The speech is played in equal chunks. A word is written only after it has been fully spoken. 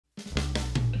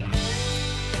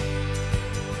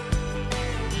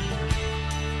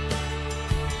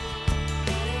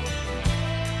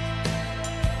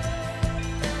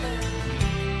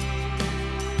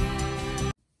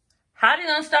Howdy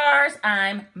Lone Stars,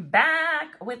 I'm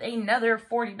back with another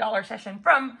 $40 session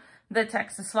from the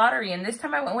Texas Lottery, and this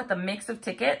time I went with a mix of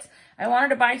tickets. I wanted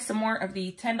to buy some more of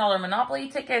the $10 Monopoly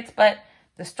tickets, but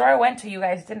the store I went to, you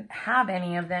guys, didn't have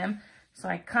any of them, so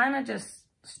I kind of just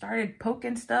started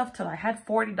poking stuff till I had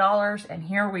 $40, and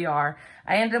here we are.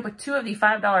 I ended up with two of the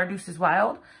 $5 Deuces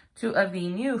Wild, two of the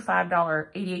new $5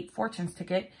 88 Fortunes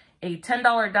ticket, a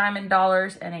 $10 Diamond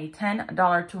Dollars, and a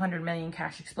 $10 200 million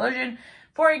Cash Explosion,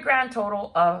 for a grand total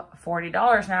of $40.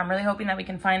 Now, I'm really hoping that we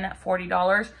can find that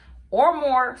 $40 or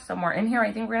more somewhere in here.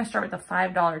 I think we're going to start with the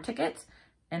 $5 tickets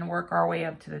and work our way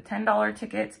up to the $10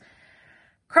 tickets.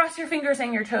 Cross your fingers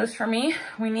and your toes for me.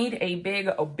 We need a big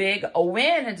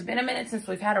win. It's been a minute since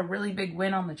we've had a really big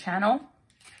win on the channel,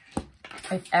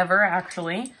 if ever,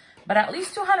 actually. But at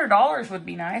least $200 would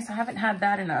be nice. I haven't had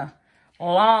that in a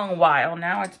long while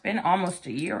now. It's been almost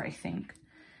a year, I think.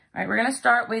 All right, we're going to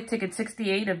start with ticket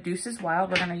 68 of Deuces Wild.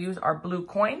 We're going to use our blue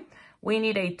coin. We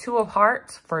need a 2 of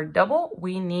hearts for a double.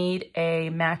 We need a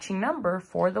matching number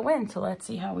for the win. So let's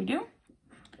see how we do.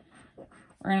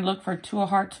 We're going to look for 2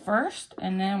 of hearts first,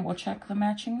 and then we'll check the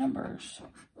matching numbers.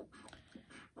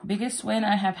 Biggest win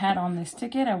I have had on this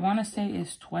ticket, I want to say,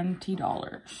 is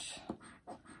 $20.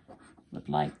 Would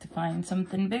like to find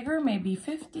something bigger. Maybe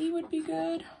 50 would be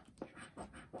good.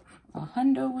 A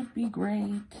hundo would be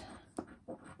great.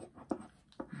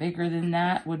 Bigger than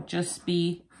that would just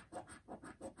be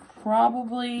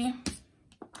probably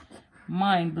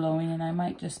mind-blowing, and I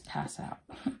might just pass out.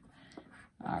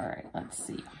 All right, let's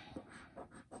see.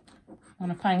 I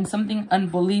want to find something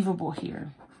unbelievable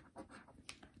here.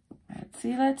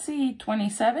 Let's see.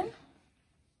 27.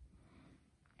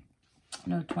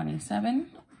 No,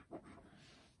 27.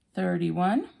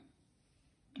 31.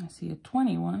 I see a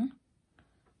 21.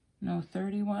 No,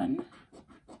 31.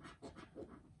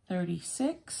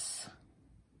 36,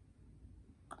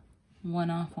 1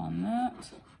 off on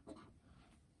that,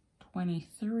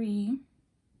 23,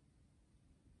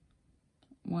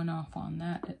 1 off on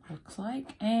that, it looks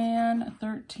like, and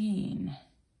 13,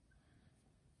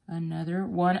 another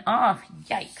 1 off.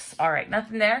 Yikes. All right,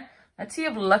 nothing there. Let's see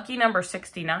if lucky number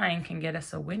 69 can get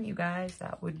us a win, you guys.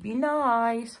 That would be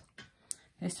nice.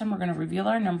 This time we're going to reveal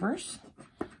our numbers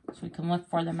so we can look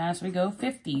for them as we go.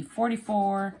 50,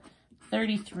 44,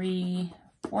 33,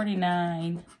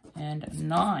 49, and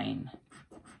 9.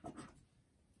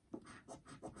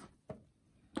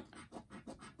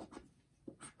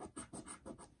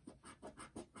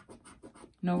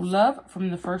 No love from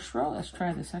the first row. Let's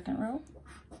try the second row.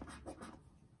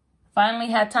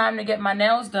 Finally had time to get my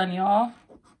nails done, y'all.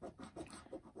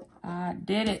 I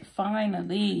did it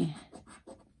finally.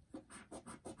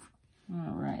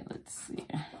 All right, let's see.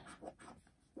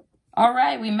 All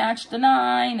right, we matched the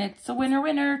 9. It's a winner,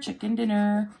 winner, chicken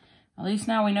dinner. At least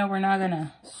now we know we're not going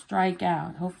to strike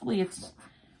out. Hopefully it's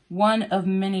one of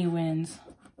many wins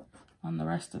on the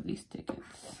rest of these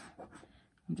tickets.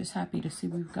 I'm just happy to see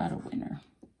we've got a winner.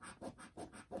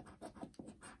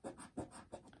 All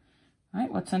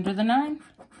right, what's under the 9?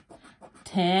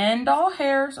 10 doll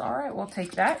hairs. All right, we'll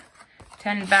take that.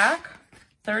 10 back,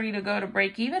 30 to go to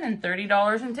break even, and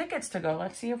 $30 in tickets to go.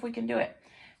 Let's see if we can do it.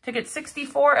 Ticket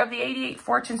 64 of the 88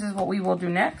 Fortunes is what we will do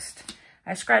next.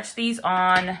 I scratched these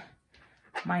on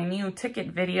my new ticket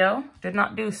video. Did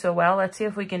not do so well. Let's see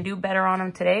if we can do better on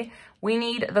them today. We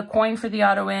need the coin for the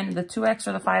auto win, the 2X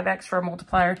or the 5X for a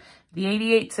multiplier, the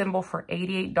 88 symbol for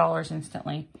 $88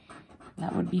 instantly.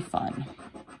 That would be fun.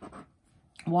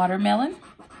 Watermelon,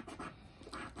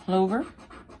 clover,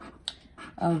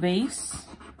 a vase,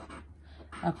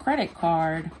 a credit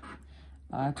card,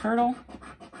 a turtle,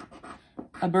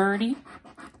 a birdie,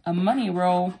 a money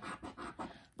roll,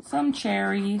 some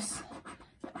cherries,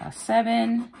 a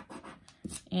 7,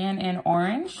 and an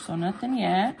orange. So nothing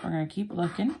yet. We're going to keep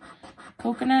looking.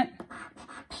 Coconut,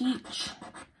 peach,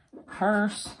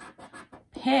 purse,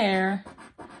 pear,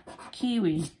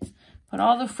 kiwi. Put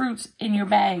all the fruits in your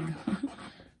bag.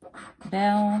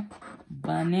 Bell,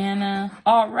 banana.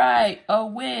 All right, a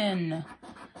win.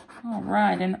 All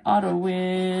right, an auto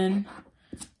win.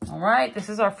 All right, this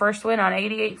is our first win on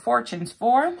 88 Fortunes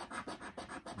for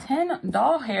 10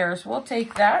 doll hairs. We'll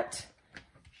take that.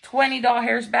 20 doll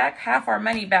hairs back, half our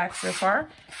money back so far.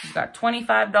 We've got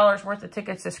 $25 worth of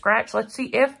tickets to scratch. Let's see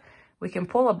if we can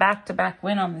pull a back-to-back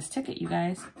win on this ticket, you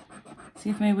guys.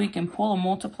 See if maybe we can pull a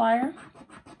multiplier.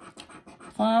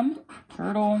 Plum,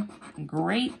 turtle,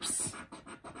 grapes,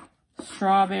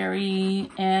 strawberry,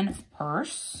 and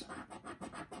purse.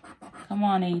 Come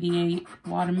on, 88.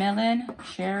 Watermelon,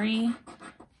 cherry,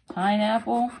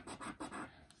 pineapple,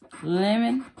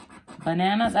 lemon,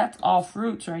 banana. That's all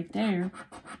fruits right there.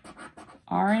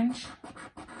 Orange,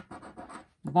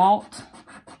 vault,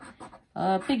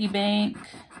 a piggy bank,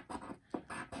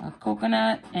 a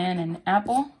coconut, and an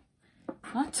apple.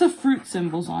 Lots of fruit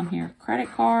symbols on here.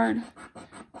 Credit card,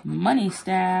 money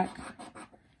stack,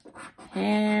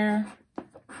 pear,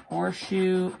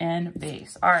 horseshoe, and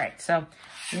base. All right, so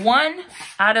 1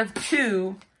 out of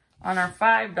 2 on our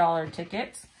 $5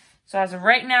 tickets. So as of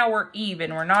right now, we're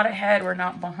even. We're not ahead, we're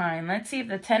not behind. Let's see if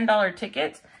the $10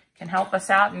 tickets can help us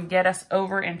out and get us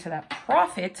over into that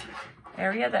profit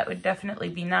area. That would definitely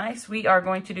be nice. We are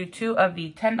going to do 2 of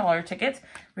the $10 tickets.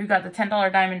 We've got the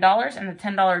 $10 Diamond Dollars and the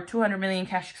 $10 200 million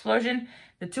Cash Explosion.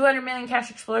 The 200 million Cash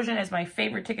Explosion is my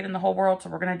favorite ticket in the whole world, so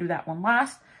we're going to do that one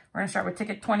last. We're going to start with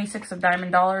ticket 26 of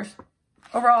Diamond Dollars.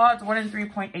 Overall odds 1 in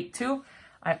 3.82.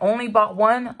 I only bought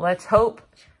 1. Let's hope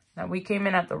that we came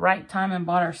in at the right time and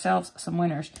bought ourselves some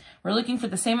winners. We're looking for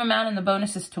the same amount in the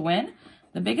bonuses to win.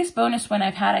 The biggest bonus win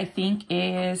I've had, I think,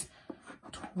 is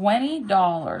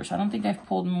 $20. I don't think I've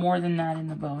pulled more than that in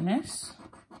the bonus.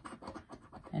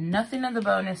 And nothing in the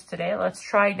bonus today. Let's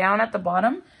try down at the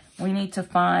bottom. We need to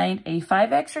find a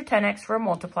 5x or 10x for a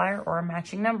multiplier or a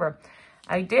matching number.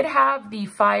 I did have the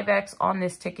 5x on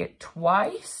this ticket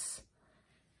twice.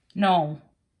 No.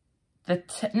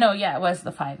 Yeah, it was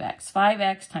the 5x.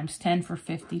 5x times 10 for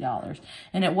 $50.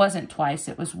 And it wasn't twice,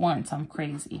 it was once. I'm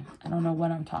crazy. I don't know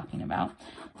what I'm talking about.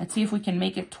 Let's see if we can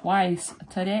make it twice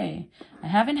today. I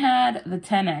haven't had the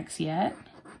 10x yet.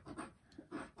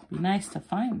 Be nice to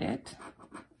find it.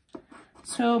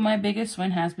 So my biggest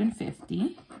win has been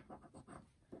 $50.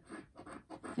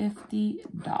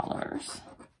 $50.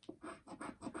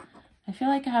 I feel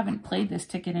like I haven't played this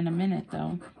ticket in a minute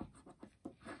though.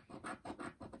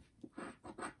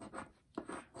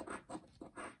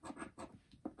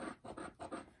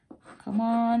 Come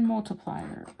on,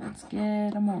 multiplier. Let's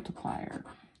get a multiplier.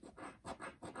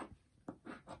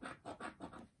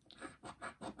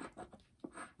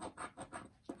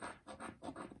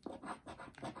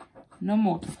 No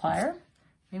multiplier.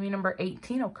 Maybe number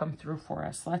 18 will come through for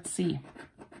us. Let's see.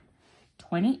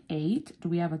 28. Do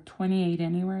we have a 28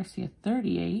 anywhere? I see a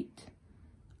 38,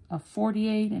 a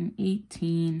 48, and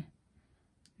 18.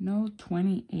 No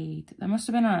 28. That must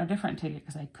have been on a different ticket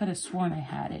because I could have sworn I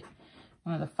had it.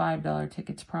 One of the $5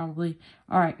 tickets probably.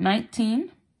 All right,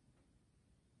 19.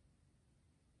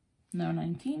 No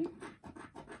 19.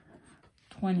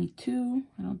 22.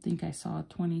 I don't think I saw a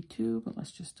 22, but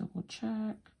let's just double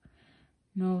check.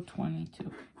 No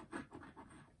 22.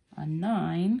 A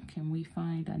 9. Can we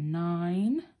find a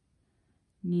 9?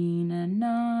 Nina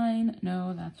 9.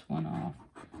 No, that's one off.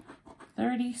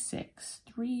 36.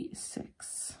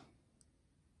 36.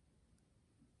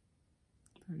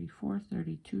 34,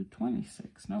 32,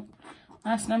 26. Nope.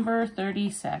 Last number,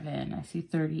 37. I see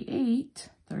 38,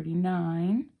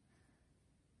 39,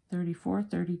 34,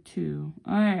 32.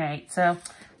 All right, so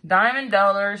Diamond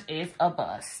Dollars is a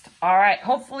bust. All right,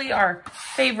 hopefully our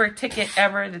favorite ticket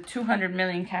ever, the 200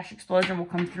 million Cash Explosion, will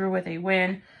come through with a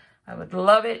win. I would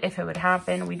love it if it would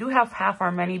happen. We do have half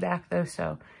our money back though,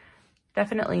 so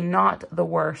definitely not the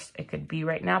worst it could be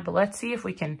right now. But let's see if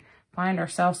we can find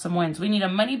ourselves some wins. We need a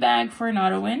money bag for an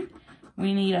auto win.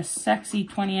 We need a sexy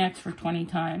 20x for 20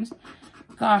 times.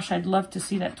 Gosh, I'd love to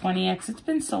see that 20x. It's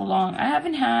been so long. I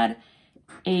haven't had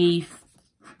a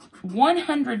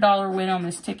 $100 win on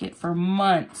this ticket for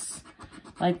months.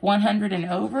 Like 100 and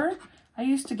over. I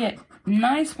used to get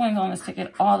nice wins on this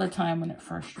ticket all the time when it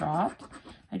first dropped.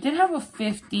 I did have a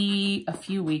 50 a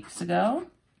few weeks ago.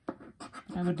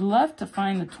 I would love to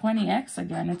find the 20x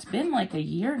again. It's been like a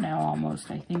year now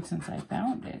almost, I think, since I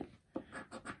found it.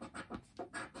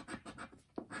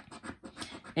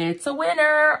 It's a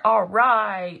winner. All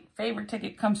right. Favorite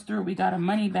ticket comes through. We got a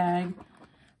money bag.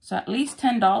 So at least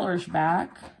 $10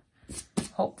 back.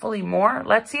 Hopefully more.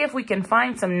 Let's see if we can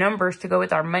find some numbers to go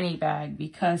with our money bag,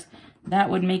 because that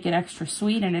would make it extra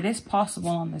sweet. And it is possible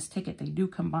on this ticket. They do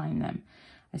combine them.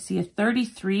 I see a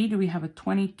 33. Do we have a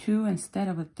 22 instead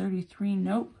of a 33?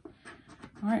 Nope.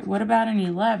 All right, what about an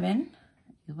 11?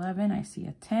 11, I see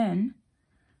a 10.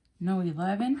 No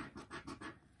 11.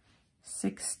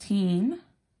 16.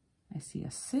 I see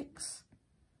a 6.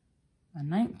 A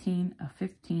 19, a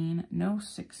 15, no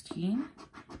 16.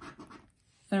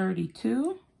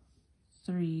 32.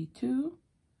 32.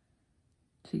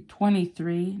 See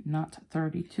 23, not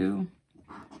 32.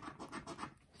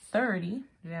 30.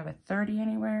 Do we have a 30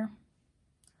 anywhere?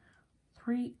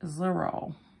 30.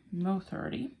 No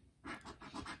 30.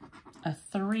 A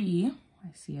 3.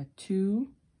 I see a 2.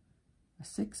 A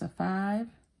 6, a 5.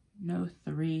 No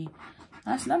 3.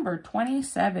 Last number,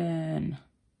 27.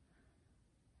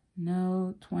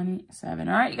 No 27.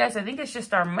 All right, you guys, I think it's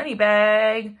just our money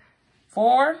bag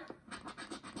for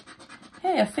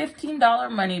Hey, a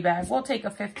 $15 money bag. We'll take a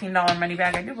 $15 money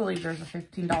bag. I do believe there's a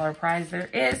 $15 prize. There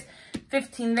is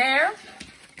 15 there.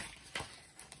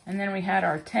 And then we had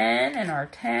our 10 and our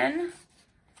 10.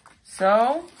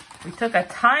 So we took a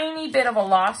tiny bit of a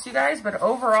loss, you guys, but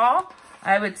overall,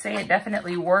 I would say it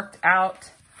definitely worked out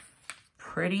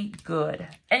pretty good.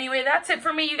 Anyway, that's it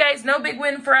for me, you guys. No big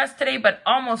win for us today, but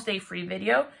almost a free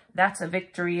video. That's a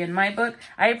victory in my book.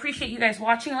 I appreciate you guys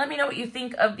watching. Let me know what you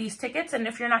think of these tickets. And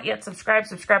if you're not yet subscribed,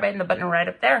 subscribe by hitting the button right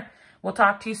up there. We'll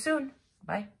talk to you soon.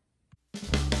 Bye.